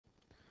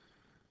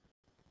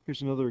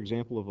Here's another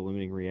example of a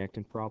limiting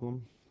reactant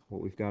problem.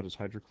 What we've got is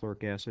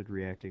hydrochloric acid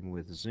reacting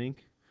with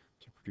zinc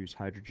to produce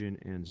hydrogen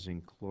and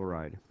zinc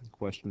chloride. The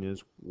question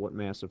is, what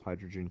mass of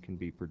hydrogen can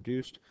be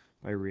produced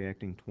by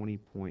reacting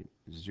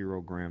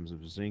 20.0 grams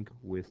of zinc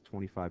with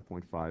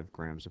 25.5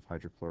 grams of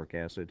hydrochloric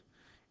acid,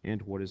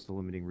 and what is the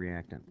limiting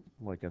reactant?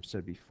 Like I've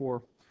said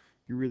before,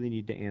 you really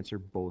need to answer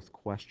both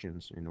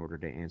questions in order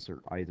to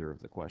answer either of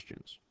the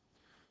questions.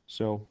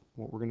 So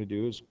what we're going to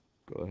do is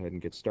go ahead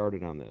and get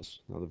started on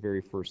this. Now the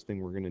very first thing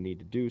we're going to need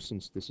to do,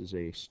 since this is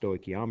a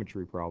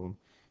stoichiometry problem,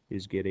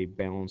 is get a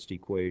balanced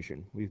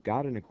equation. We've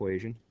got an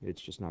equation,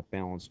 it's just not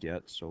balanced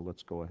yet, so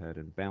let's go ahead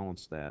and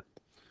balance that.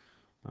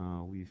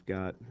 We've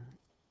got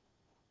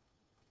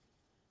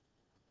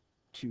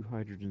two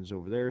hydrogens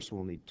over there, so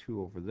we'll need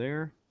two over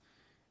there,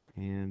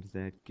 and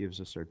that gives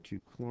us our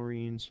two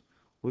chlorines.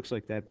 Looks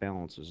like that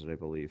balances it, I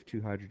believe. Two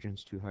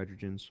hydrogens, two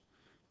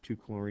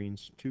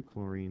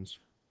chlorines,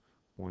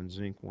 one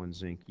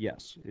zinc.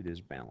 Yes, it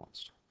is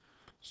balanced.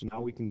 So now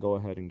we can go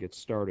ahead and get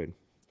started.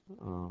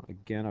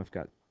 Again, I've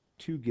got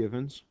two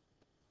givens.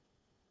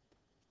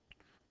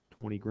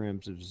 20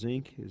 grams of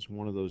zinc is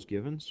one of those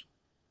givens.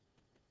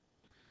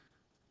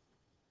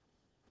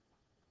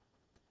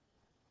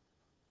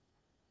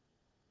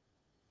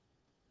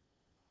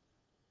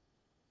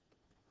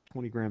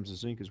 "20 grams of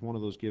zinc is one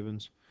of those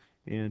givens,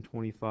 and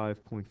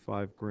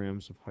 25.5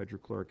 grams of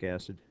hydrochloric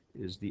acid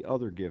is the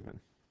other given.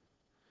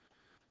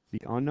 The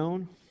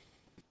unknown,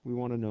 we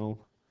want to know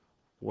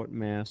what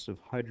mass of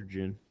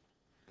hydrogen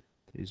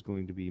is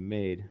going to be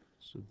made.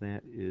 So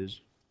that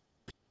is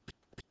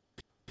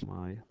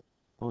my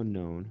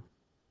unknown.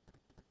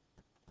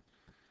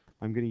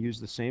 I'm going to use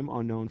the same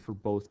unknown for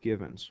both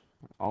givens.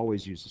 I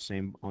always use the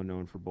same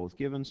unknown for both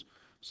givens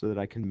so that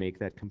I can make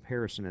that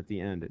comparison at the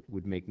end. It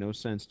would make no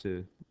sense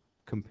to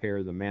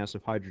compare the mass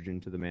of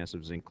hydrogen to the mass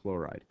of zinc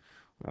chloride.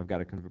 I've got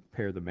to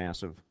compare the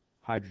mass of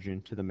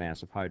hydrogen to the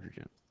mass of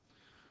hydrogen.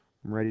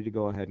 I'm ready to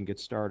go ahead and get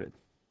started.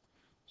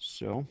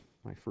 So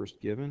my first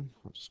given,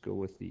 I'll just go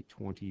with the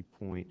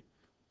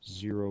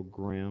 20.0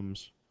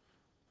 grams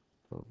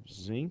of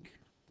zinc.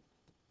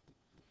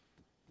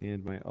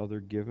 And my other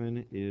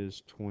given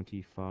is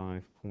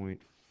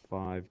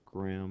 25.5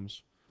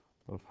 grams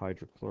of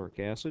hydrochloric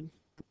acid.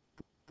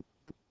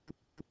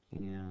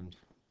 And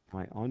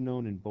my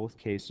unknown in both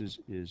cases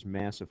is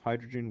mass of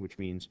hydrogen, which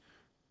means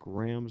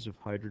grams of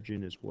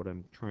hydrogen is what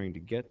I'm trying to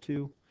get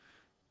to.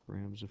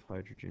 Grams of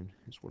hydrogen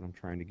is what I'm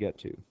trying to get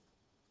to.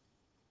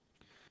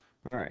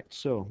 All right,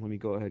 so let me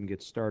go ahead and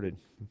get started.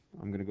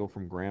 I'm going to go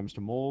from grams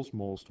to moles,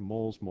 moles to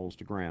moles, moles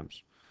to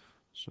grams.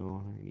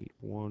 So I need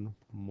 1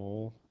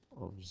 mole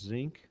of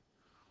zinc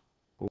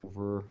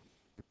over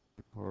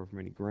however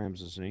many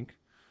grams of zinc.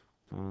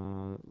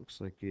 Looks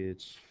like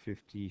it's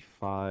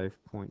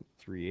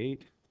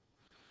 55.38.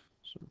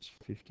 So it's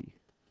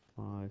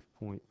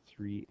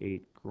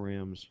 55.38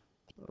 grams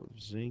of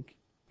zinc.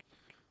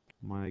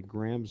 My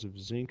grams of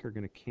zinc are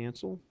going to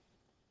cancel.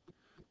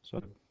 So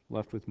I'm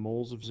left with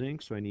moles of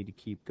zinc, so I need to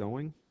keep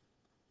going.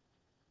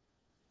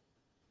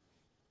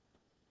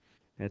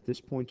 At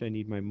this point, I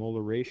need my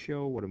molar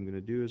ratio. What I'm going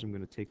to do is I'm going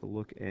to take a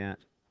look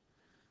at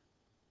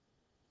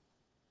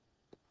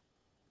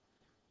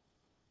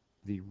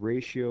the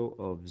ratio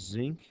of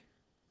zinc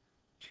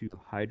to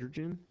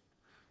hydrogen.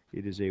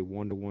 It is a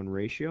 1-to-1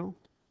 ratio.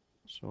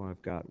 So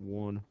I've got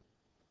 1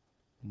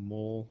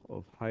 mole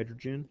of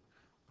hydrogen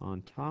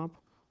on top,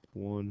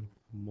 1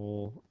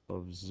 mole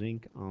of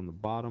zinc on the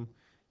bottom.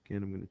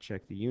 Again, I'm going to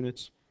check the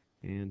units,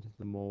 and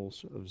the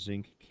moles of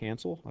zinc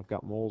cancel. I've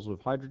got moles of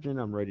hydrogen.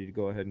 I'm ready to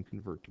go ahead and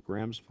convert to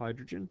grams of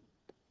hydrogen.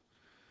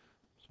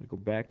 So I go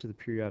back to the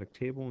periodic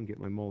table and get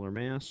my molar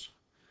mass.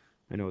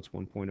 I know it's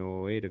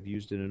 1.008. I've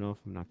used it enough.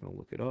 I'm not going to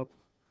look it up.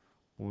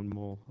 1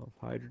 mole of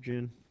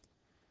hydrogen.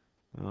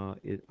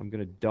 I'm going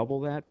to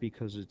double that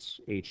because it's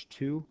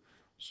H2.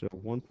 So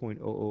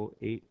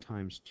 1.008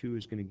 times 2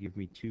 is going to give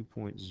me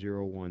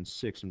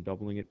 2.016. I'm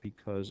doubling it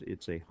because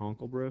it's a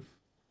Hunkelbrief.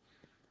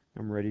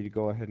 I'm ready to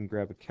go ahead and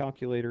grab a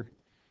calculator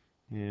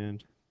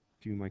and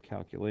do my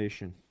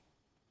calculation.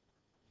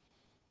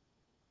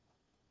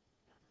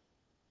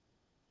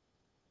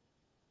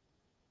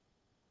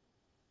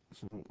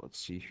 So let's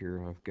see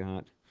here. I've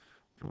got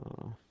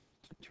to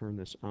turn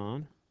this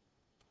on.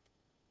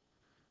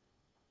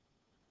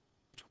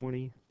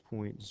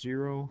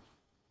 20.0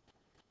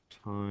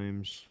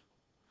 times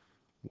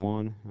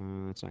 1,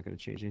 that's not going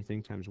to change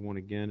anything, times 1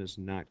 again is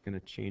not going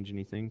to change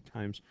anything,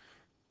 times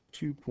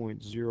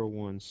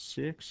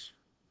 2.016.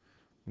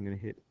 I'm going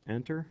to hit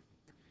enter,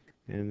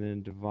 and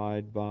then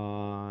divide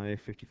by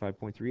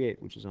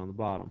 55.38, which is on the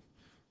bottom.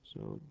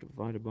 So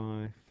divided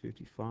by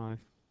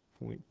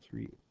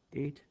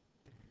 55.38,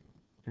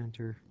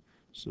 enter.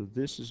 So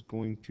this is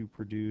going to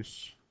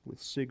produce,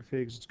 with sig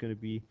figs, it's going to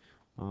be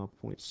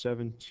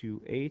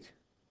 0.728.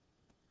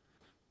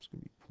 It's going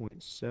to be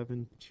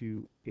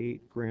 0.728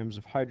 grams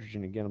of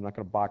hydrogen. Again, I'm not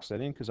going to box that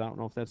in because I don't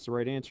know if that's the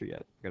right answer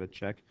yet. I've got to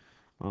check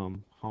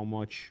how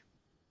much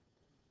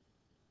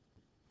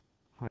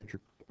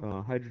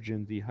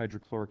hydrogen the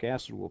hydrochloric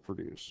acid will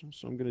produce.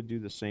 So I'm going to do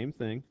the same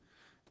thing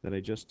that I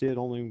just did,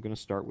 only I'm going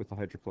to start with the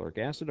hydrochloric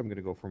acid. I'm going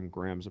to go from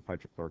grams of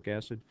hydrochloric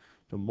acid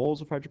to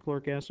moles of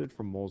hydrochloric acid,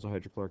 from moles of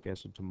hydrochloric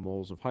acid to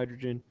moles of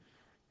hydrogen,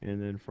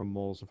 and then from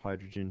moles of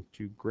hydrogen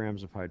to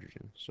grams of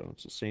hydrogen. So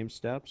it's the same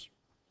steps.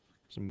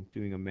 So I'm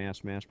doing a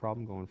mass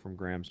problem going from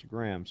grams to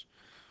grams.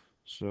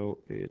 So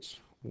it's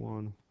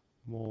 1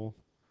 mole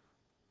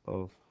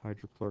of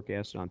hydrochloric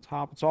acid on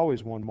top. It's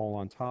always 1 mole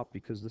on top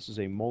because this is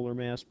a molar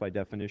mass by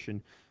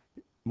definition.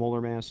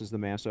 Molar mass is the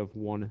mass of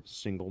one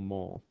single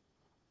mole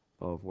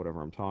of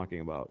whatever I'm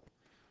talking about.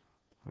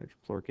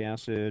 Hydrochloric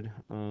acid,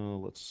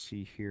 let's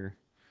see here.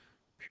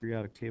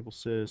 Periodic table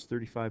says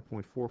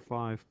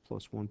 35.45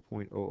 plus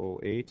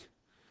 1.008.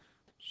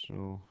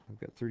 So I've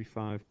got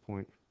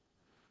 35.45.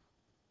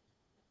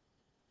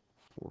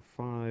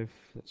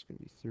 That's going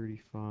to be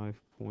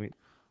 35.45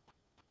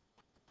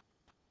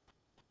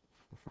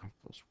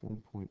 plus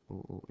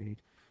 1.008.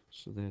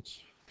 So that's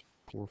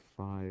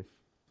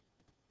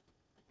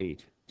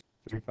 458.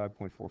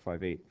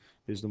 35.458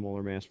 is the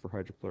molar mass for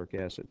hydrochloric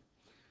acid.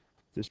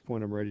 At this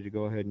point, I'm ready to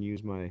go ahead and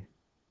use my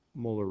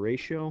molar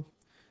ratio.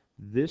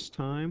 This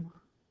time,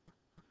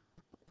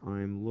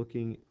 I'm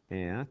looking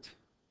at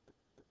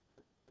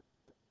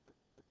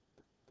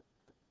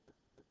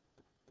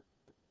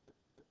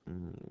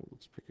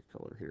let's pick a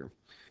color here.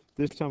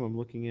 This time, I'm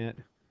looking at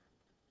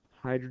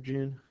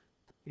hydrogen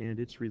and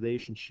its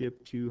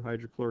relationship to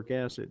hydrochloric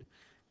acid,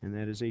 and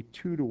that is a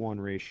 2-to-1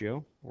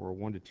 ratio, or a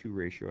 1-to-2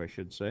 ratio, I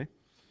should say.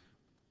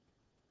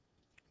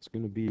 It's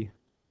going to be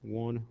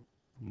 1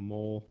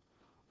 mole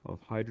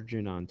of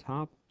hydrogen on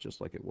top,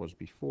 just like it was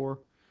before,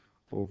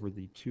 over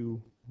the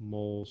 2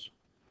 moles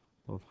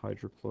of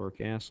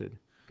hydrochloric acid.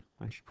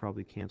 I should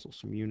probably cancel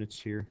some units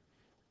here.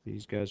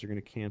 These guys are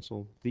going to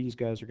cancel. These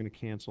guys are going to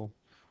cancel.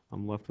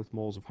 I'm left with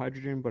moles of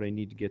hydrogen, but I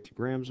need to get to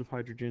grams of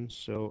hydrogen,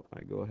 so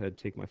I go ahead and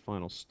take my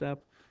final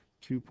step.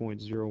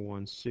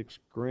 2.016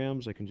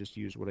 grams. I can just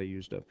use what I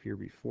used up here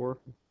before.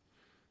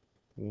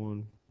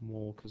 1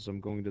 mole, because I'm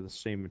going to the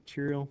same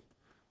material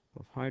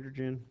of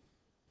hydrogen.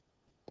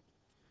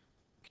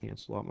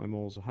 Cancel out my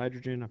moles of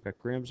hydrogen. I've got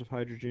grams of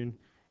hydrogen,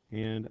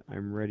 and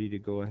I'm ready to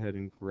go ahead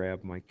and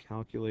grab my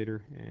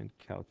calculator and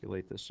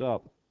calculate this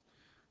up.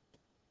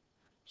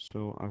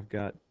 So I've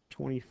got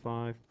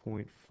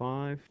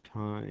 25.5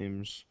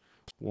 times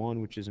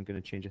 1, which isn't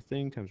going to change a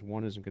thing, times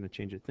 1 isn't going to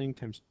change a thing,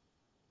 times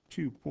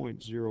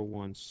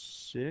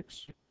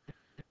 2.016.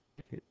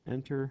 Hit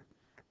enter,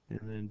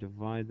 and then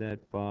divide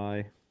that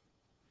by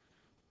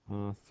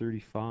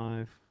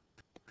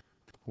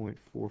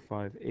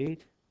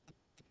 35.458.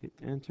 Hit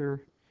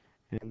enter,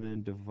 and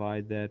then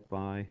divide that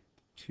by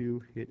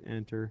 2, hit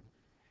enter,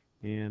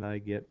 and I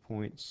get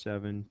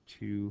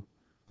 0.725.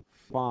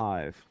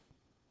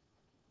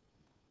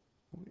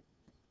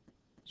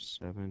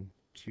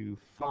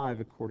 0.725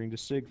 according to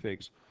sig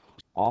figs.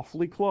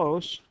 Awfully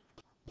close,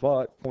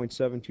 but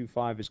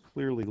 0.725 is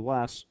clearly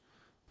less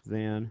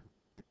than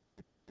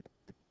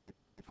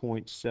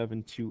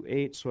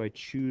 0.728, so I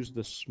choose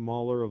the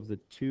smaller of the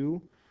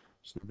two.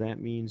 So that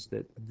means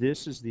that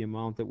this is the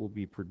amount that will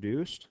be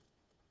produced.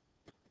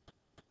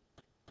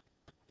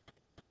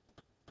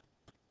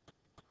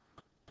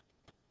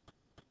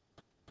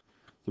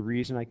 The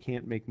reason I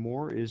can't make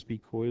more is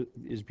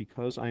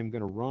because I'm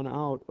going to run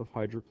out of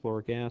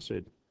hydrochloric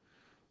acid.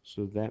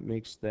 So that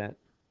makes that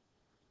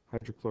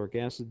hydrochloric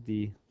acid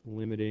the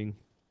limiting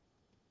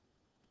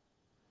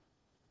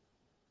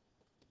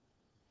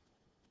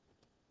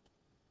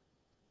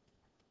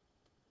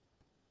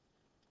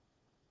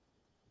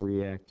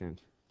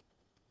reactant.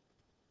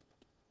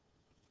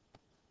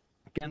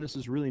 Again, this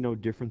is really no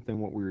different than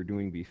what we were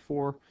doing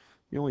before.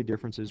 The only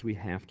difference is we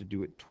have to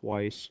do it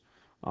twice.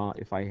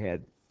 If I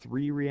had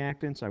 3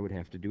 reactants, I would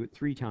have to do it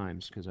 3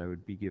 times because I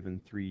would be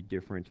given 3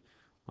 different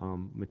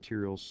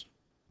materials,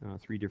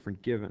 3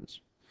 different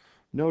givens.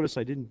 Notice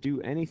I didn't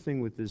do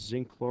anything with this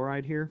zinc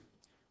chloride here.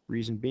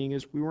 Reason being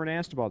is we weren't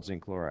asked about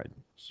zinc chloride.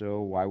 So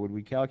why would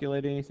we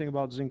calculate anything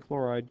about zinc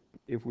chloride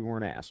if we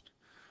weren't asked?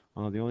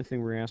 The only thing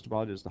we were asked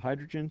about is the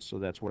hydrogen, so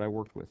that's what I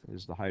worked with,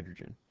 is the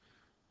hydrogen.